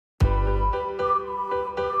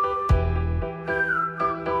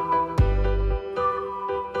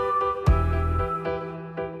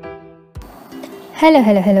Hello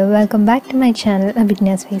welcome back to my channel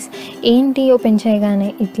Abhigna's face. ఏంటి open చేయగానే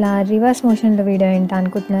ఇట్లా రివర్స్ మోషన్లో వీడియో ఏంటి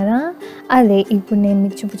అనుకుంటున్నారా? అదే ఇప్పుడు నేను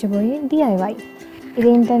మీకు చూపించబోయే డిఐవై.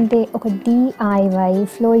 ఇదేంటంటే ఒక DIY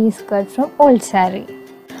flowy skirt from old sari.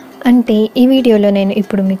 అంటే ఈ వీడియోలో నేను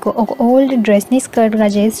ఇప్పుడు మీకు ఒక ఓల్డ్ డ్రెస్ని స్కర్ట్గా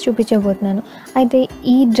చేసి చూపించబోతున్నాను. అయితే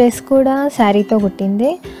ఈ డ్రెస్ కూడా శారీతో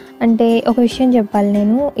కుట్టిందే. అంటే ఒక విషయం చెప్పాలి,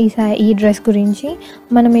 నేను ఈ డ్రెస్ గురించి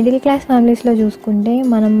మన మిడిల్ క్లాస్ ఫ్యామిలీస్లో చూసుకుంటే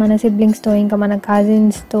మన సిబ్లింగ్స్తో ఇంకా మన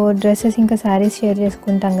కజిన్స్తో డ్రెస్సెస్ ఇంకా శారీస్ షేర్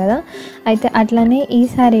చేసుకుంటాం కదా. అయితే అట్లనే ఈ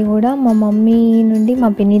శారీ కూడా మా మమ్మీ నుండి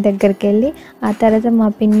మా పిన్ని దగ్గరికి వెళ్ళి ఆ తర్వాత మా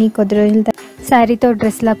పిన్ని కొద్ది రోజుల శారీతో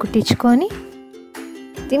డ్రెస్లా కుట్టించుకొని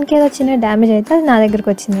దీనికి ఏదో చిన్న డ్యామేజ్ అయితే అది నా దగ్గరకు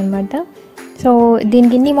వచ్చిందనమాట. సో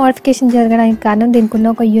దీనికి ఇన్ని మోడిఫికేషన్ జరగడానికి కారణం దీనికి ఉన్న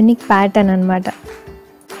ఒక యూనిక్ ప్యాటర్న్ అనమాట.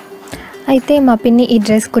 అయితే మా పిన్ని ఈ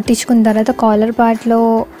డ్రెస్ కుట్టించుకున్న తర్వాత కాలర్ పార్ట్లో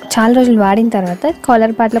చాలా రోజులు వాడిన తర్వాత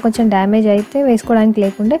కాలర్ పార్ట్లో కొంచెం డ్యామేజ్ అయితే వేసుకోవడానికి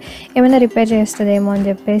లేకుంటే ఏమైనా రిపేర్ చేస్తుందేమో అని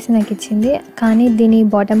చెప్పేసి నాకు ఇచ్చింది. కానీ దీని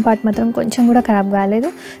బాటమ్ పార్ట్ మాత్రం కొంచెం కూడా ఖరాబ్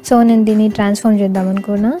కాలేదు. సో నేను దీన్ని ట్రాన్స్ఫార్మ్ చేద్దాం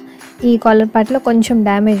అనుకున్నా. ఈ కాలర్ పార్ట్లో కొంచెం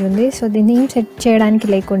డ్యామేజ్ ఉంది, సో దీన్ని సెట్ చేయడానికి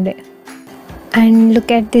లేకుండే. And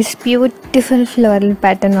look at this beautiful floral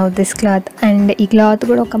pattern of this cloth. And ఈ క్లాత్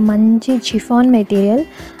కూడా ఒక మంచి చిఫాన్ మెటీరియల్.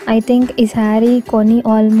 ఐ థింక్ ఈ శారీ కొని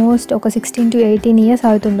ఆల్మోస్ట్ ఒక 16 to 18 years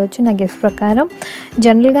అవుతుండొచ్చు నా గెస్ ప్రకారం.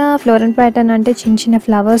 జనరల్గా ఫ్లోరల్ ప్యాటర్న్ అంటే చిన్న చిన్న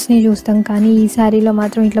ఫ్లవర్స్ని చూస్తాం, కానీ ఈ శారీలో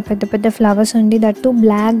మాత్రం ఇట్లా పెద్ద పెద్ద ఫ్లవర్స్ ఉండి దట్టు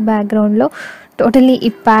బ్లాక్ బ్యాక్గ్రౌండ్లో టోటలీ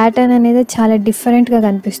ఈ ప్యాటర్న్ అనేది చాలా డిఫరెంట్గా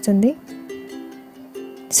కనిపిస్తుంది.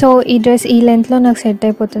 సో ఈ డ్రెస్ ఈ లెంత్లో నాకు సెట్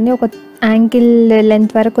అయిపోతుంది, ఒక యాంకిల్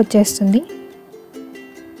లెంత్ వరకు వచ్చేస్తుంది.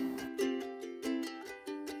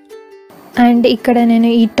 అండ్ ఇక్కడ నేను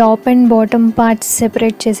ఈ top and bottom parts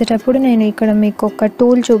separate చేసేటప్పుడు నేను ఇక్కడ మీకు ఒక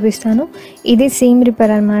టూల్ చూపిస్తాను. ఇది సీమ్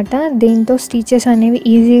రిపేర్ అనమాట. దీంతో స్టిచెస్ అనేవి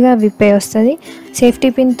ఈజీగా విప్పే వస్తుంది.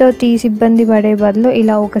 సేఫ్టీ పిన్తో తీసి ఇబ్బంది పడే బదులు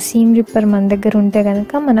ఇలా ఒక సీమ్ రిపేర్ మన దగ్గర ఉంటే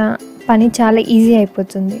కనుక మన పని చాలా ఈజీ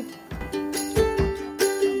అయిపోతుంది.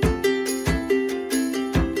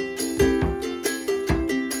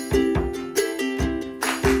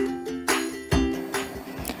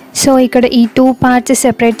 సో ఇక్కడ ఈ 2 పార్ట్స్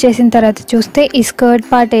సెపరేట్ చేసిన తర్వాత చూస్తే ఈ స్కర్ట్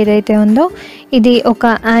పార్ట్ ఏదైతే ఉందో ఇది ఒక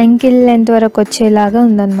యాంకిల్ లెంత్ వరకు వచ్చేలాగా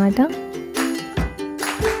ఉందన్నమాట.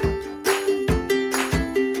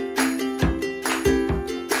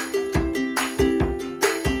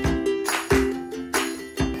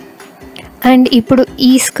 అండ్ ఇప్పుడు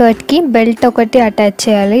ఈ స్కర్ట్కి బెల్ట్ ఒకటి అటాచ్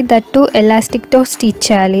చేయాలి, దట్టు ఎలాస్టిక్తో స్టిచ్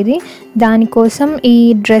చేయాలి. ఇది దానికోసం ఈ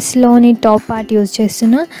డ్రెస్లోని టాప్ పార్ట్ యూజ్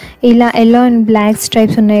చేస్తున్నా. ఇలా ఎల్లో అండ్ బ్లాక్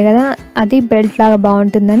స్ట్రైప్స్ ఉన్నాయి కదా, అది బెల్ట్ లాగా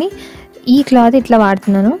బాగుంటుందని ఈ క్లాత్ ఇట్లా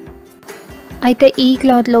వాడుతున్నాను. అయితే ఈ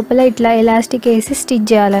క్లాత్ లోపల ఇట్లా ఎలాస్టిక్ వేసి స్టిచ్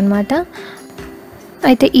చేయాలన్నమాట.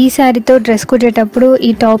 అయితే ఈ శారీతో డ్రెస్ కుట్టేటప్పుడు ఈ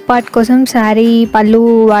టాప్ పార్ట్ కోసం శారీ పళ్ళు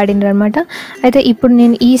వాడినారు అనమాట. అయితే ఇప్పుడు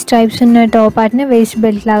నేను ఈ స్ట్రైప్స్ ఉన్న టాప్ పార్ట్ని వేస్ట్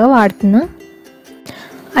బెల్ట్ లాగా వాడుతున్నా.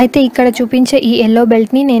 అయితే ఇక్కడ చూపించే ఈ ఎల్లో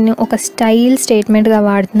బెల్ట్ని నేను ఒక స్టైల్ స్టేట్మెంట్గా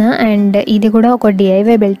వాడుతున్నా. అండ్ ఇది కూడా ఒక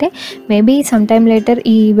DIY బెల్టే. Maybe some time later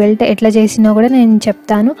ఈ బెల్ట్ ఎట్లా చేసినా కూడా నేను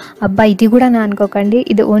చెప్తాను. అబ్బా ఇది కూడా నా అనుకోకండి,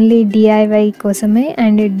 ఇది ఓన్లీ డిఐవై కోసమే.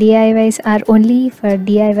 And DIYs are only for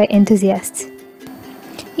DIY ఎంథూజియాస్ట్స్.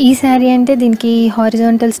 ఈ శారీ అంటే దీనికి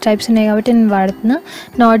హారిజాంటల్ స్ట్రైప్స్ ఉన్నాయి కాబట్టి నేను వాడుతున్నా.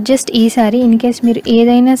 నాట్ జస్ట్ ఈ శారీ, ఇన్ కేస్ మీరు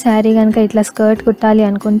ఏదైనా శారీ కనుక ఇట్లా స్కర్ట్ కుట్టాలి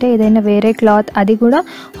అనుకుంటే ఏదైనా వేరే క్లాత్ అది కూడా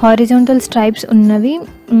హారిజాంటల్ స్ట్రైప్స్ ఉన్నవి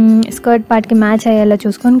స్కర్ట్ పార్ట్కి మ్యాచ్ అయ్యేలా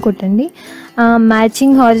చూసుకొని కుట్టండి.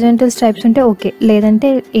 మ్యాచింగ్ హారిజాంటల్ స్ట్రైప్స్ ఉంటే ఓకే,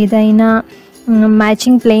 లేదంటే ఏదైనా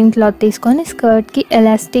మ్యాచింగ్ ప్లెయిన్ క్లాత్ తీసుకొని స్కర్ట్కి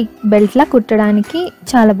ఎలాస్టిక్ బెల్ట్లా కుట్టడానికి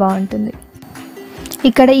చాలా బాగుంటుంది.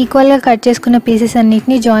 ఇక్కడ ఈక్వల్గా కట్ చేసుకున్న పీసెస్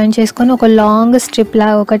అన్నిటిని జాయిన్ చేసుకొని ఒక లాంగ్ స్ట్రిప్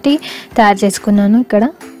లాగా ఒకటి తయారు చేసుకున్నాను. ఇక్కడ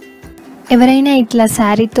ఎవరైనా ఇట్లా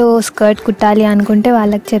శారీతో స్కర్ట్ కుట్టాలి అనుకుంటే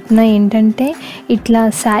వాళ్ళకి చెప్తున్నా ఏంటంటే ఇట్లా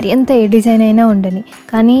శారీ అంతా ఏ డిజైన్ అయినా ఉండని,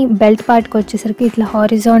 కానీ బెల్ట్ పార్ట్కి వచ్చేసరికి ఇట్లా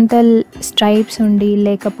హారిజాంటల్ స్ట్రైప్స్ ఉండి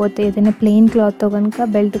లేకపోతే ఏదైనా ప్లెయిన్ క్లాత్తో కనుక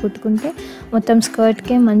బెల్ట్ కుట్టుకుంటే మొత్తం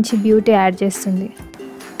స్కర్ట్కే మంచి బ్యూటీ యాడ్ చేస్తుంది.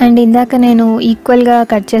 అండ్ ఇందాక నేను ఈక్వల్గా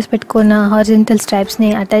కట్ చేసి పెట్టుకున్న హారిజాంటల్ స్ట్రైప్స్ని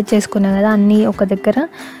అటాచ్ చేసుకున్నాను కదా అన్నీ ఒక దగ్గర.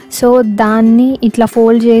 సో దాన్ని ఇట్లా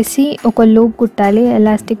ఫోల్డ్ చేసి ఒక లూప్ కుట్టాలి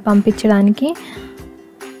ఎలాస్టిక్ పంపించడానికి.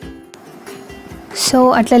 సో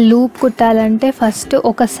అట్లా లూప్ కుట్టాలంటే ఫస్ట్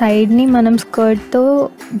ఒక సైడ్ని మనం స్కర్ట్తో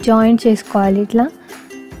జాయింట్ చేసుకోవాలి. ఇట్లా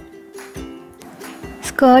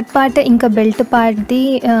స్కర్ట్ పార్ట్ ఇంకా బెల్ట్ పార్ట్ది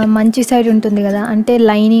మంచి సైడ్ ఉంటుంది కదా, అంటే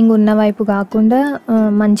లైనింగ్ ఉన్న వైపు కాకుండా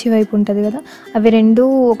మంచి వైపు ఉంటుంది కదా, అవి రెండు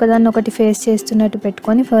ఒకదాన్ని ఒకటి ఫేస్ చేస్తున్నట్టు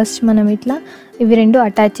పెట్టుకొని ఫస్ట్ మనం ఇట్లా ఇవి రెండు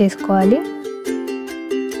అటాచ్ చేసుకోవాలి.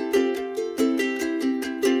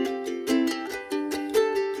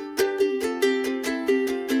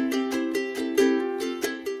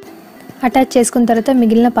 అటాచ్ చేసుకున్న తర్వాత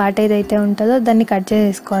మిగిలిన పార్ట్ ఏదైతే ఉంటుందో దాన్ని కట్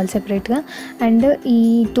చేసుకోవాలి సెపరేట్గా. అండ్ ఈ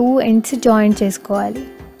 2 ఎండ్స్ జాయింట్ చేసుకోవాలి.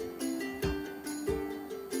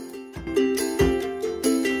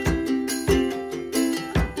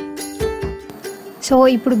 సో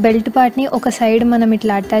ఇప్పుడు బెల్ట్ పార్ట్ని ఒక సైడ్ మనం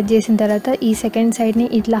ఇట్లా అటాచ్ చేసిన తర్వాత ఈ సెకండ్ సైడ్ని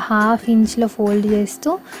ఇట్లా 1/2 ఇంచ్లో ఫోల్డ్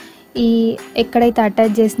చేస్తూ ఈ ఎక్కడైతే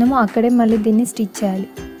అటాచ్ చేసినామో అక్కడే మళ్ళీ దీన్ని స్టిచ్ చేయాలి.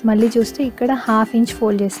 మళ్ళీ చూస్తే ఇక్కడ 1/2 ఇంచ్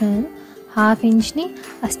ఫోల్డ్ చేస్తున్నాను. 1/2 ఇంచ్ని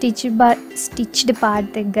ఆ స్టిచ్డ్ పార్ట్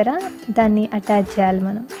దగ్గర దాన్ని అటాచ్ చేయాలి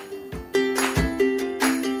మనం.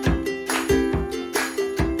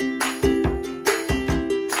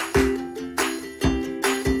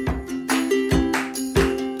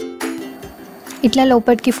 ఇట్లా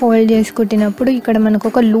లోపలికి ఫోల్డ్ చేసి కుట్టినప్పుడు ఇక్కడ మనకు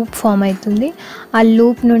ఒక లూప్ ఫామ్ అవుతుంది. ఆ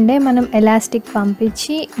లూప్ నుండే మనం ఎలాస్టిక్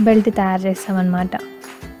పంపించి బెల్ట్ తయారు చేస్తామన్నమాట.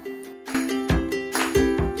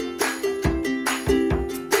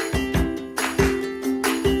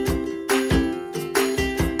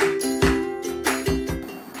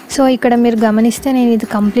 సో ఇక్కడ మీరు గమనిస్తే నేను ఇది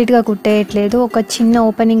కంప్లీట్గా కుట్టేయట్లేదు, ఒక చిన్న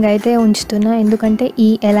ఓపెనింగ్ అయితే ఉంచుతున్నా, ఎందుకంటే ఈ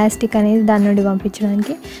ఎలాస్టిక్ అనేది దాని నుండి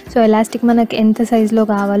పంపించడానికి. సో ఎలాస్టిక్ మనకు ఎంత సైజులో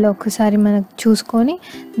కావాలో ఒకసారి మనకు చూసుకొని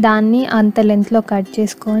దాన్ని అంత లెంత్లో కట్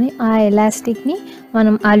చేసుకొని ఆ ఎలాస్టిక్ని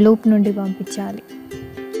మనం ఆ లూప్ నుండి పంపించాలి.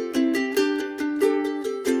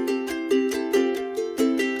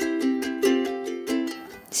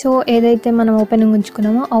 సో ఏదైతే మనం ఓపెనింగ్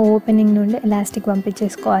ఉంచుకున్నామో ఆ ఓపెనింగ్ నుండి ఎలాస్టిక్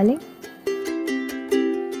పంపించేసుకోవాలి.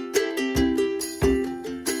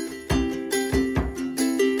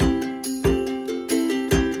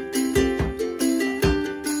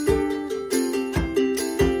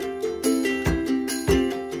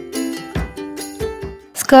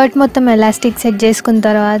 స్కర్ట్ మొత్తం ఎలాస్టిక్ సెట్ చేసుకున్న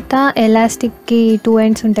తర్వాత ఎలాస్టిక్కి 2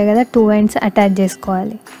 ఎండ్స్ ఉంటాయి కదా, 2 ఎండ్స్ అటాచ్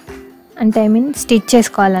చేసుకోవాలి. అంటే స్టిచ్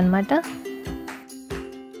చేసుకోవాలన్నమాట.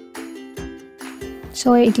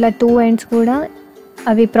 సో ఇట్లా 2 ఎండ్స్ కూడా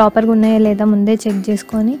అవి ప్రాపర్గా ఉన్నాయా లేదా ముందే చెక్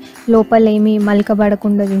చేసుకొని లోపల ఏమీ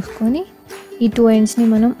మలకబడకుండా చూసుకొని ఈ 2 ఎండ్స్ని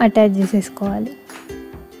మనం అటాచ్ చేసేసుకోవాలి.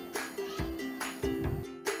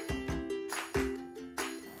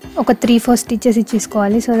 ఒక 3-4 స్టిచెస్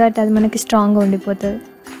ఇచ్చేసుకోవాలి సో దట్ అది మనకి స్ట్రాంగ్గా ఉండిపోతుంది.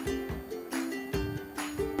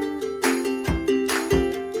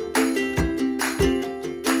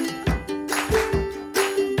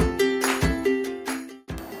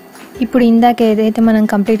 ఇప్పుడు ఇందాక ఏదైతే మనం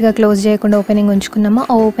కంప్లీట్గా క్లోజ్ చేయకుండా ఓపెనింగ్ ఉంచుకున్నామో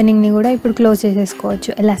ఆ ఓపెనింగ్ని కూడా ఇప్పుడు క్లోజ్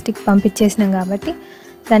చేసేసుకోవచ్చు. ఎలాస్టిక్ పంపించేసినాం కాబట్టి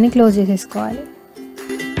దాన్ని క్లోజ్ చేసేసుకోవాలి.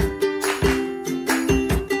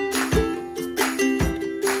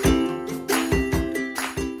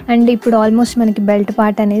 అండ్ ఇప్పుడు ఆల్మోస్ట్ మనకి బెల్ట్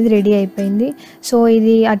పార్ట్ అనేది రెడీ అయిపోయింది. సో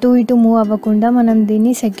ఇది అటు ఇటు మూవ్ అవ్వకుండా మనం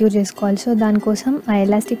దీన్ని సెక్యూర్ చేసుకోవాలి. సో దానికోసం ఆ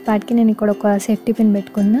ఎలాస్టిక్ పార్ట్కి నేను ఇక్కడ ఒక సేఫ్టీ పిన్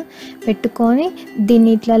పెట్టుకొని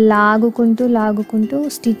దీన్ని ఇట్లా లాగుకుంటూ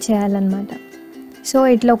స్టిచ్ చేయాలన్నమాట. సో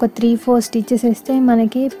ఇట్లా ఒక 3-4 స్టిచెస్ వేస్తే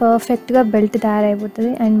మనకి పర్ఫెక్ట్గా బెల్ట్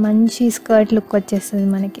తయారైపోతుంది అండ్ మంచి స్కర్ట్ లుక్ వచ్చేస్తుంది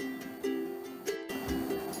మనకి.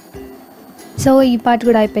 సో ఈ పార్ట్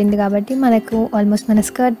కూడా అయిపోయింది కాబట్టి మనకు ఆల్మోస్ట్ మన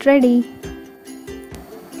స్కర్ట్ రెడీ.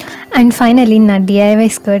 అండ్ ఫైనలీ నా డిఐవై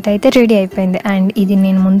స్కర్ట్ అయితే రెడీ అయిపోయింది. అండ్ ఇది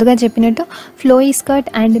నేను ముందుగా చెప్పినట్టు ఫ్లోయీ స్కర్ట్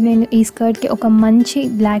అండ్ నేను ఈ స్కర్ట్కి ఒక మంచి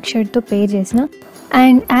బ్లాక్ షర్ట్తో పేర్ చేసిన.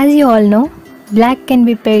 And as you all know, black can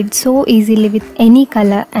be paired so easily with any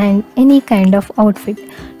colour and any kind of outfit.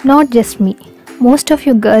 Not just me, most of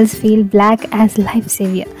you girls feel black as life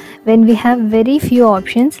savior. When we have very few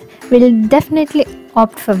options, we'll definitely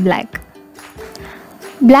opt for black.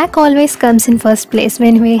 Black always comes in first place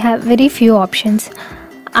when we have very few options.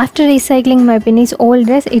 After recycling my Penny's old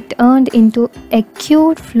dress, it turned into a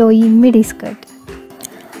cute flowy midi skirt.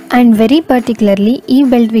 And very particularly ఈ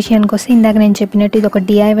belt విషయానికి వస్తే ఇందాక నేను చెప్పినట్టు ఇది ఒక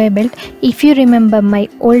DIY belt. If you remember my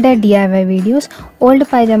older DIY videos, old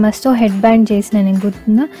పైజామాస్తో head band చేసిన నేను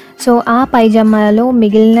గుర్తుందా. సో ఆ పైజామాలో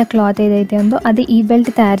మిగిలిన క్లాత్ ఏదైతే ఉందో అది ఈ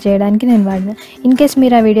బెల్ట్ తయారు చేయడానికి నేను వాడిన. ఇన్ కేస్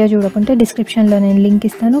మీరు ఆ వీడియో చూడకుంటే డిస్క్రిప్షన్లో నేను లింక్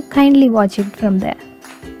ఇస్తాను, kindly watch it from there.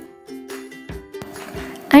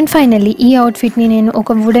 And finally ఈ అవుట్ఫిట్ని నేను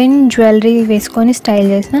ఒక వుడెన్ జ్యువెలరీ వేసుకొని స్టైల్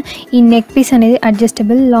చేసిన. ఈ నెక్ పీస్ అనేది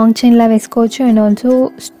అడ్జస్టబుల్ లాంగ్ చైన్లా వేసుకోవచ్చు అండ్ ఆల్సో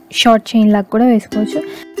షార్ట్ చైన్ లాగా కూడా వేసుకోవచ్చు.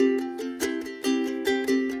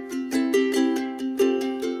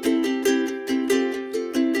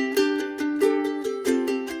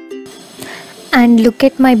 అండ్ లుక్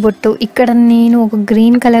ఎట్ మై బొట్టు. ఇక్కడ నేను ఒక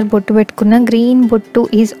గ్రీన్ కలర్ బొట్టు పెట్టుకున్నా. గ్రీన్ బొట్టు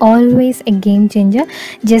is always a game changer.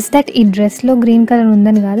 Just that ఈ డ్రెస్లో గ్రీన్ కలర్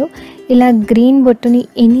ఉందని కాదు, ఇలా గ్రీన్ బొట్టుని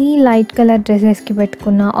ఎనీ లైట్ కలర్ డ్రెస్సెస్కి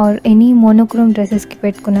పెట్టుకున్నా ఆర్ ఎనీ మోనోక్రోమ్ డ్రెస్సెస్కి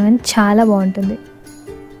పెట్టుకున్నా కానీ చాలా బాగుంటుంది.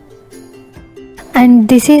 And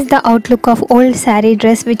this is the outlook of old saree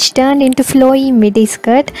dress which turned into flowy midi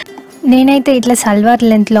skirt. నేనైతే ఇట్లా సల్వార్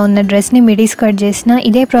లెంత్లో ఉన్న డ్రెస్ని మిడీ స్కర్ట్ చేసిన.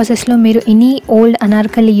 ఇదే ప్రాసెస్లో మీరు ఎనీ ఓల్డ్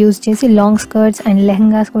అనార్కలి యూజ్ చేసి లాంగ్ స్కర్ట్స్ అండ్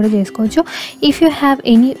లెహంగాస్ కూడా చేసుకోవచ్చు. If you have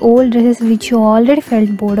any old dresses which you already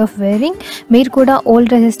felt board of wearing, మీరు కూడా ఓల్డ్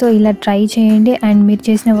డ్రెస్సెస్తో ఇలా ట్రై చేయండి. అండ్ మీరు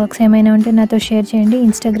చేసిన వర్క్స్ ఏమైనా ఉంటే నాతో షేర్ చేయండి.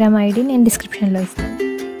 ఇన్స్టాగ్రామ్ ఐడి నేను డిస్క్రిప్షన్లో ఇస్తాను.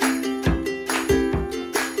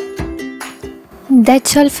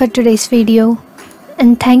 That's all for today's video.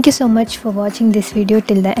 And thank you so much for watching this video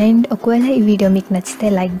till the end. ఒకవేళ ఈ వీడియో మీకు నచ్చితే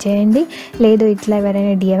లైక్ చేయండి, లేదు ఇట్లా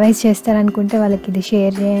ఎవరైనా డిఐవైస్ చేస్తారనుకుంటే వాళ్ళకి ఇది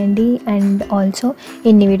షేర్ చేయండి. అండ్ ఆల్సో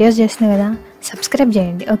ఇన్ని వీడియోస్ చేస్తున్నా కదా, సబ్స్క్రైబ్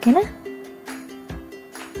చేయండి. ఓకేనా?